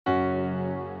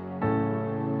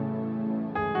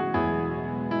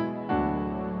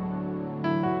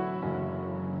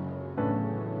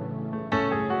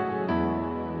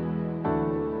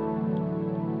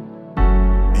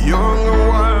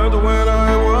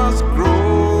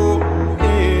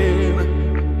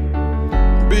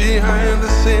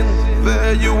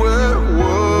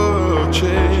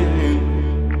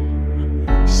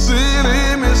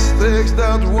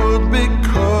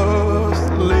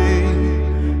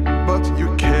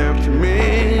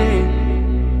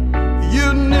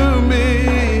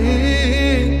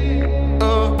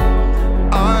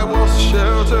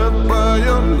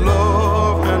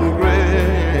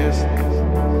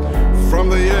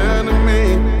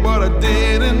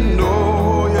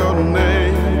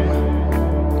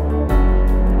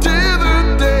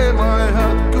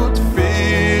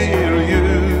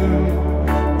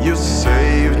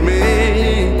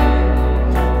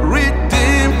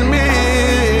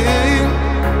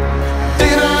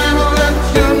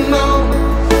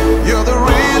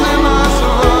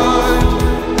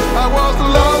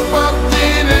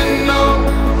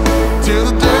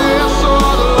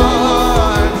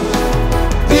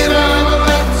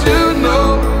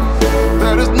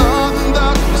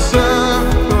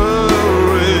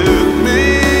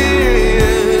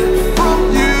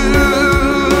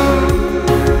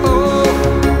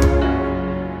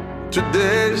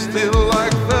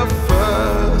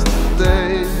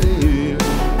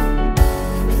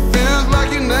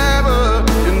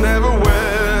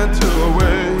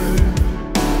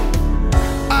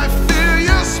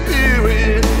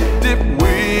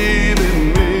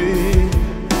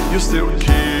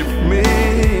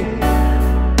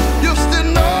You still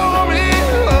know me.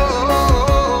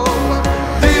 Oh,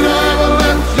 did I ever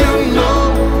let you know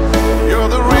you're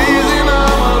the reason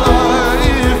I'm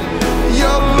alive?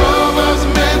 Your love has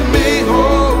made me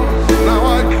whole. Now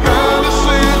I kinda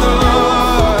see the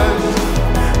light.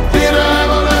 Did I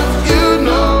ever let you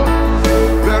know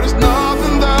there is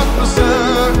nothing that will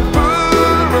separate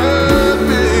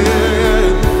me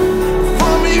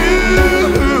from you?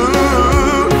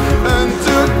 And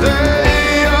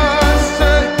today I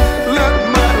say, let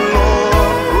my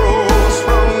love grow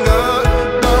stronger.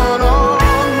 Down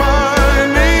on my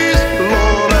knees,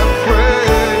 Lord, I pray.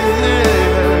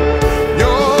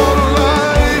 Your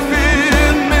life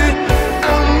in me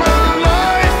and my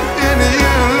life in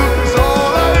you is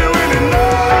all I really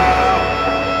know.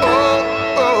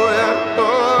 Oh, oh yeah,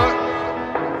 oh.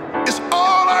 It's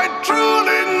all I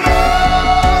truly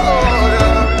know.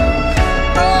 Yeah.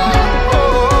 Oh,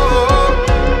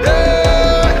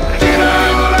 yeah. Did I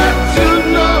ever let you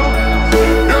know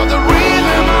you're the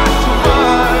reason I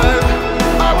survived?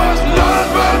 I was lost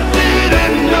but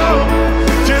didn't know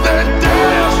till that day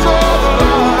I saw the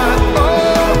light.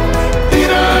 Oh,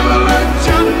 did I ever let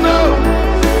you know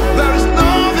there is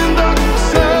nothing that can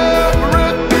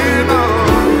separate me? No,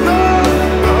 no,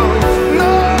 no,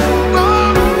 no, no,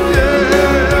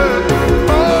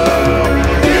 yeah. Oh,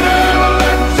 did I ever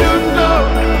let you know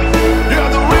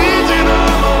you're the reason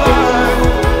I'm alive?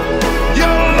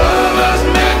 Your love has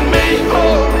made me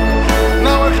whole.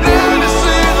 Now I clearly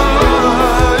see the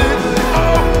light.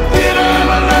 Oh, did I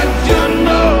ever let you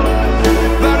know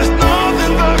there is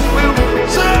nothing that will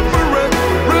separate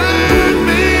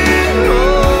me,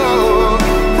 oh,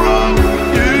 from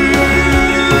you?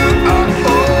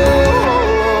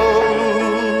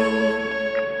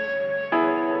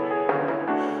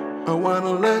 Oh, I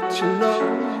wanna let you know